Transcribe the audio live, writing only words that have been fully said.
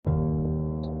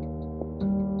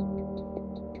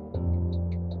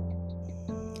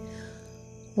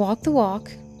walk the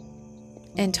walk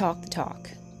and talk the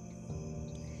talk.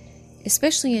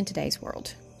 Especially in today's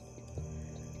world,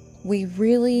 we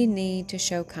really need to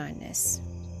show kindness.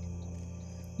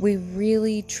 We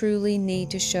really, truly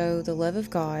need to show the love of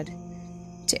God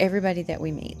to everybody that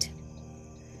we meet.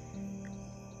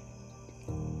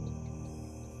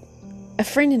 A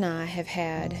friend and I have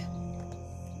had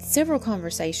several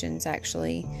conversations,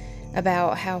 actually,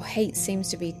 about how hate seems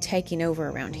to be taking over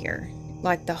around here.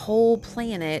 Like the whole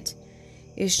planet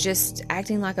is just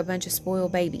acting like a bunch of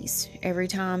spoiled babies. Every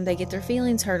time they get their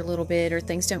feelings hurt a little bit or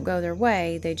things don't go their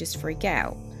way, they just freak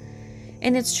out.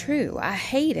 And it's true. I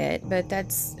hate it, but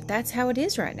that's how it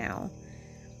is right now.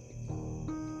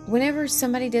 Whenever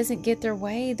somebody doesn't get their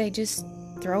way, they just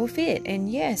throw a fit. And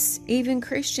yes, even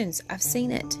Christians, I've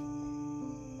seen it.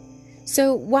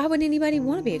 So why would anybody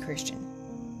want to be a Christian?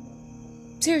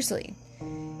 Seriously,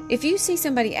 if you see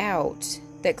somebody out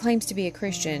that claims to be a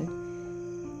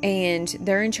Christian and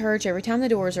they're in church every time the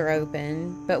doors are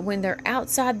open, but when they're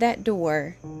outside that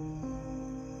door,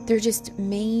 they're just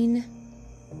mean,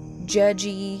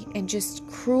 judgy, and just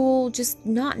cruel, just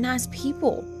not nice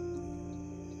people.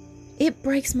 It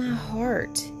breaks my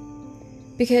heart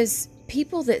because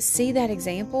people that see that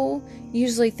example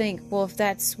usually think, well, if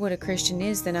that's what a Christian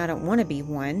is, then I don't want to be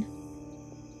one.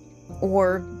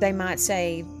 Or they might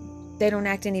say, they don't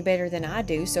act any better than I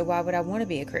do, so why would I want to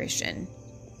be a Christian?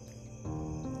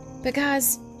 But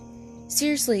guys,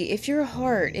 seriously, if your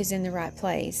heart is in the right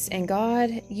place and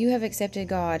you have accepted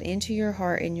God into your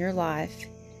heart and your life,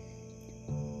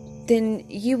 then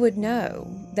you would know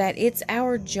that it's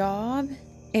our job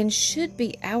and should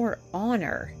be our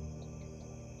honor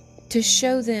to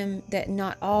show them that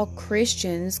not all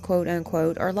Christians, quote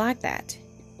unquote, are like that.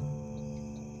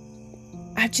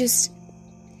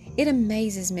 It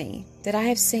amazes me that I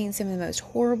have seen some of the most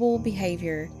horrible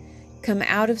behavior come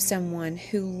out of someone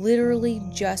who literally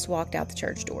just walked out the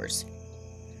church doors.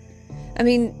 I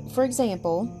mean, for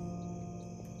example,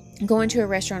 going to a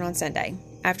restaurant on Sunday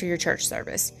after your church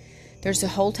service, there's a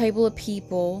whole table of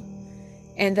people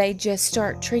and they just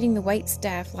start treating the wait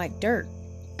staff like dirt.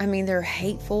 I mean, they're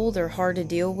hateful, they're hard to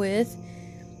deal with.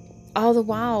 All the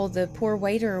while, the poor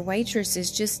waiter or waitress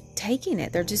is just taking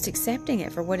it. They're just accepting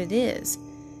it for what it is.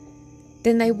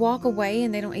 Then they walk away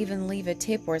and they don't even leave a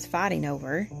tip worth fighting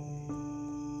over.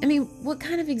 I mean, what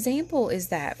kind of example is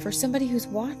that for somebody who's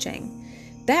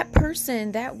watching? That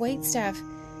person, that waitstaff,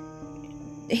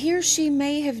 he or she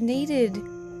may have needed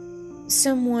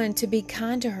someone to be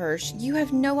kind to her. You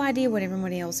have no idea what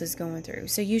everybody else is going through,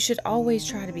 so you should always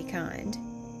try to be kind.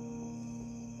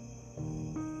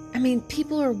 I mean,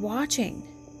 people are watching.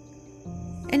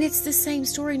 And it's the same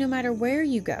story no matter where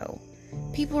you go.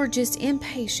 People are just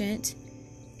impatient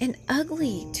and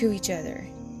ugly to each other.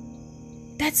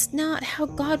 That's not how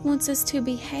God wants us to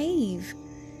behave.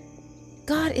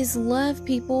 God is love,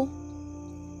 people.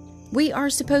 We are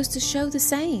supposed to show the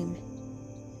same.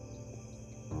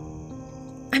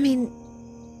 I mean,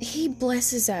 He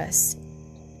blesses us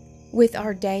with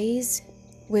our days,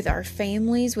 with our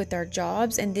families, with our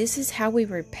jobs, and this is how we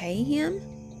repay Him?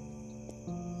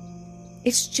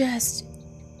 It's just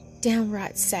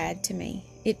downright sad to me.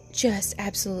 It just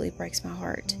absolutely breaks my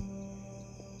heart.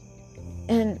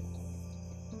 And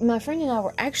my friend and I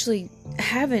were actually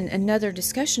having another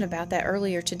discussion about that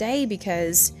earlier today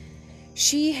because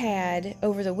she had,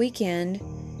 over the weekend,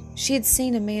 she had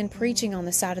seen a man preaching on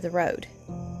the side of the road.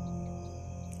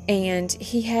 And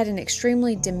he had an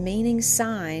extremely demeaning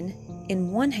sign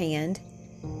in one hand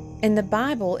and the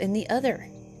Bible in the other.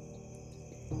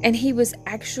 And he was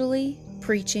actually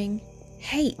preaching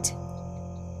hate.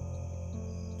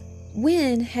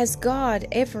 When has God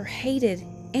ever hated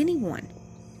anyone?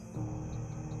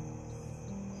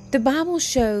 The Bible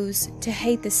shows to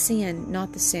hate the sin,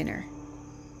 not the sinner.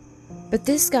 But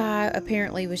this guy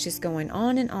apparently was just going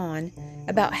on and on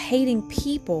about hating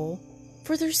people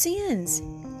for their sins.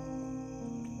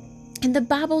 And the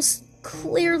Bible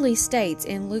clearly states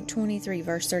in Luke 23,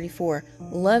 verse 34,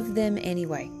 love them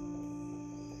anyway.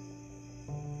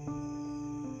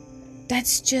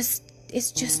 It's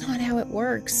just not how it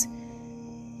works.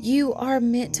 You are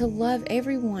meant to love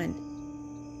everyone.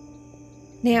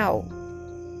 Now,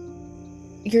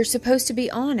 you're supposed to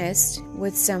be honest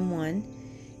with someone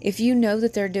if you know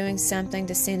that they're doing something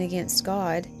to sin against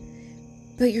God,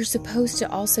 but you're supposed to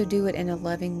also do it in a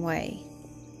loving way.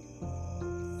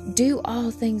 Do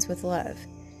all things with love.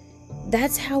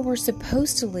 That's how we're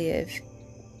supposed to live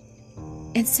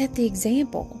and set the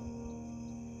example.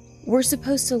 We're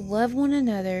supposed to love one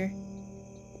another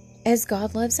as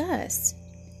God loves us.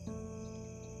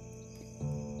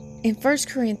 In 1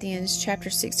 Corinthians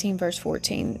chapter 16, verse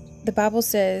 14, The Bible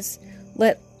says,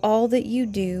 let all that you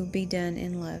do be done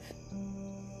in love.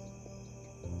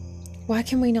 Why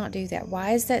can we not do that?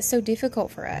 Why is that so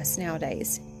difficult for us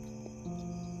nowadays?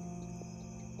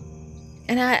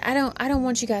 And I don't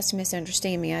want you guys to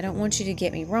misunderstand me. I don't want you to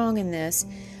get me wrong in this.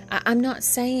 I'm not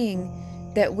saying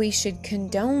that we should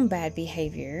condone bad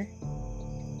behavior,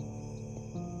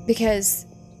 because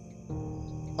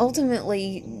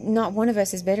ultimately not one of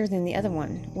us is better than the other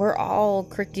one. We're all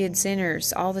crooked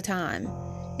sinners all the time.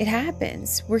 It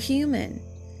happens. We're human.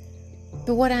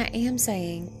 But what I am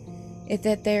saying is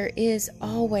that there is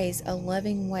always a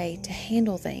loving way to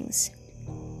handle things.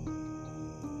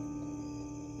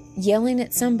 Yelling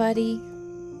at somebody,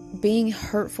 being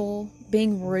hurtful,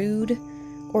 being rude,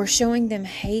 or showing them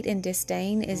hate and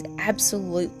disdain is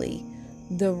absolutely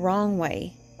the wrong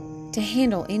way to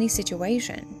handle any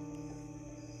situation.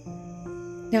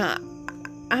 Now,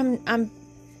 I'm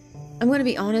going to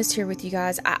be honest here with you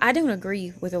guys. I don't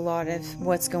agree with a lot of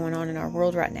what's going on in our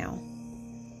world right now.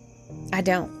 I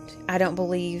don't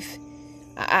believe,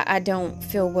 I don't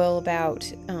feel well about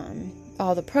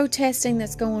all the protesting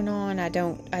that's going on. I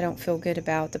don't feel good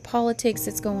about the politics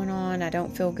that's going on. I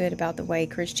don't feel good about the way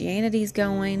Christianity's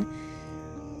going.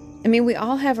 I mean, we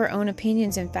all have our own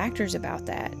opinions and factors about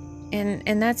that.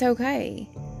 And that's okay.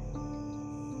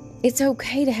 It's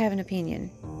okay to have an opinion.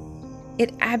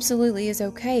 It absolutely is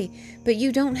okay. But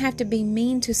you don't have to be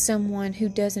mean to someone who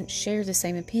doesn't share the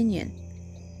same opinion.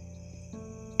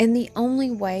 And the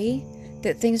only way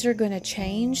that things are going to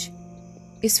change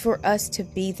is for us to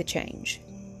be the change.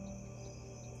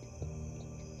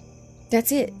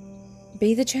 That's it.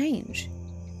 Be the change.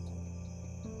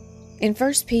 In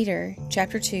 1 Peter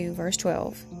chapter 2, verse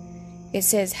 12, it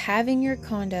says, having your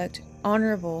conduct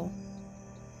honorable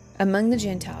among the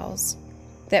Gentiles,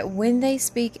 that when they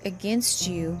speak against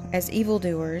you as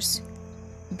evildoers,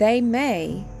 they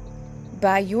may,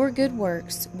 by your good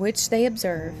works which they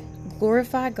observe,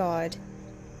 glorify God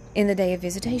in the day of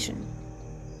visitation.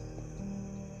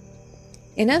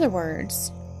 In other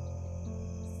words,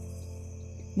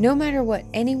 no matter what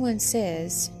anyone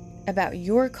says about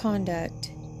your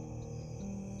conduct,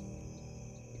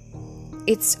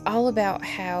 it's all about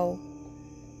how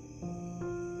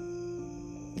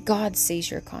God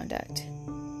sees your conduct.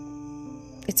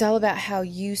 It's all about how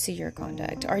you see your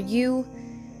conduct.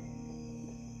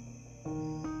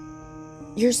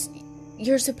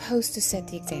 You're supposed to set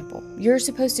the example. You're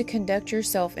supposed to conduct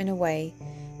yourself in a way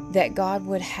that God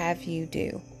would have you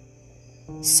do,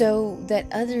 so that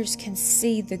others can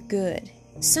see the good.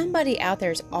 Somebody out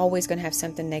there is always going to have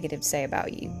something negative to say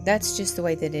about you. That's just the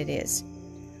way that it is.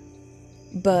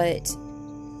 But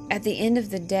at the end of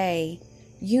the day,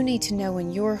 you need to know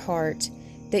in your heart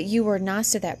that you were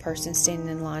nice to that person standing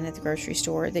in line at the grocery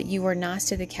store, that you were nice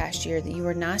to the cashier, that you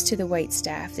were nice to the wait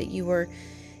staff, that you were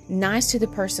nice to the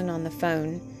person on the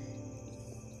phone.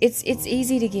 It's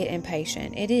easy to get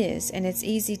impatient. It is. And it's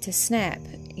easy to snap,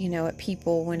 at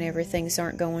people whenever things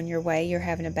aren't going your way, you're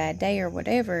having a bad day or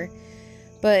whatever.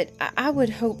 But I would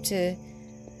hope that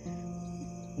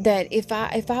if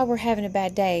I were having a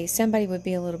bad day, somebody would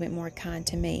be a little bit more kind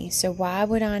to me. So why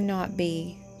would I not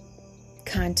be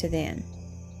kind to them?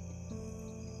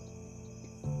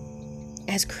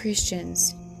 As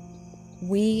Christians,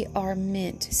 we are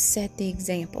meant to set the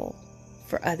example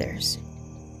for others.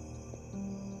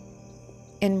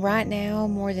 And right now,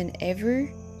 more than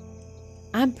ever,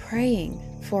 I'm praying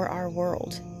for our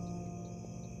world,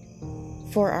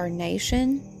 for our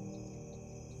nation,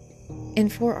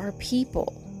 and for our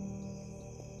people.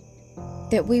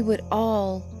 That we would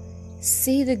all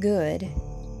see the good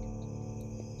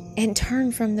and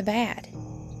turn from the bad.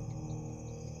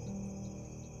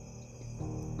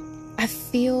 I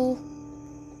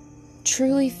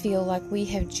truly feel like we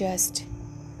have just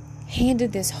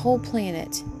handed this whole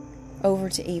planet over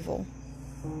to evil.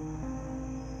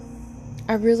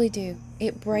 I really do.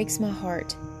 It breaks my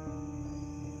heart.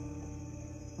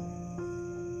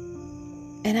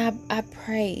 And I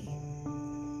pray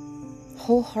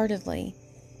wholeheartedly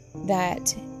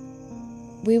that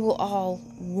we will all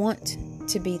want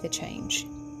to be the change.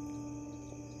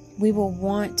 We will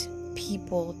want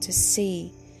people to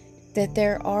see that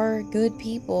there are good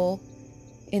people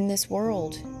in this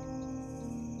world.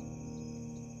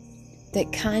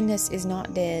 That kindness is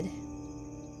not dead.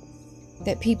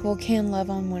 That people can love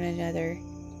on one another.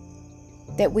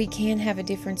 That we can have a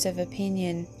difference of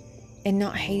opinion and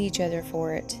not hate each other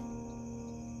for it.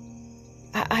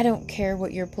 I don't care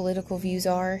what your political views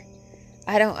are.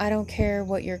 I don't care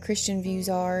what your Christian views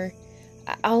are.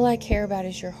 All I care about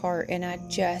is your heart, and I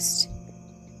just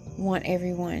want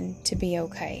everyone to be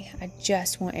okay. I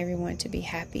just want everyone to be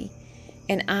happy.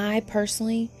 And I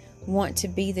personally want to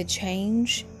be the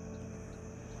change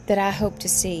that I hope to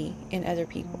see in other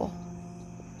people.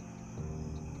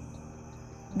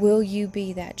 Will you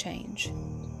be that change?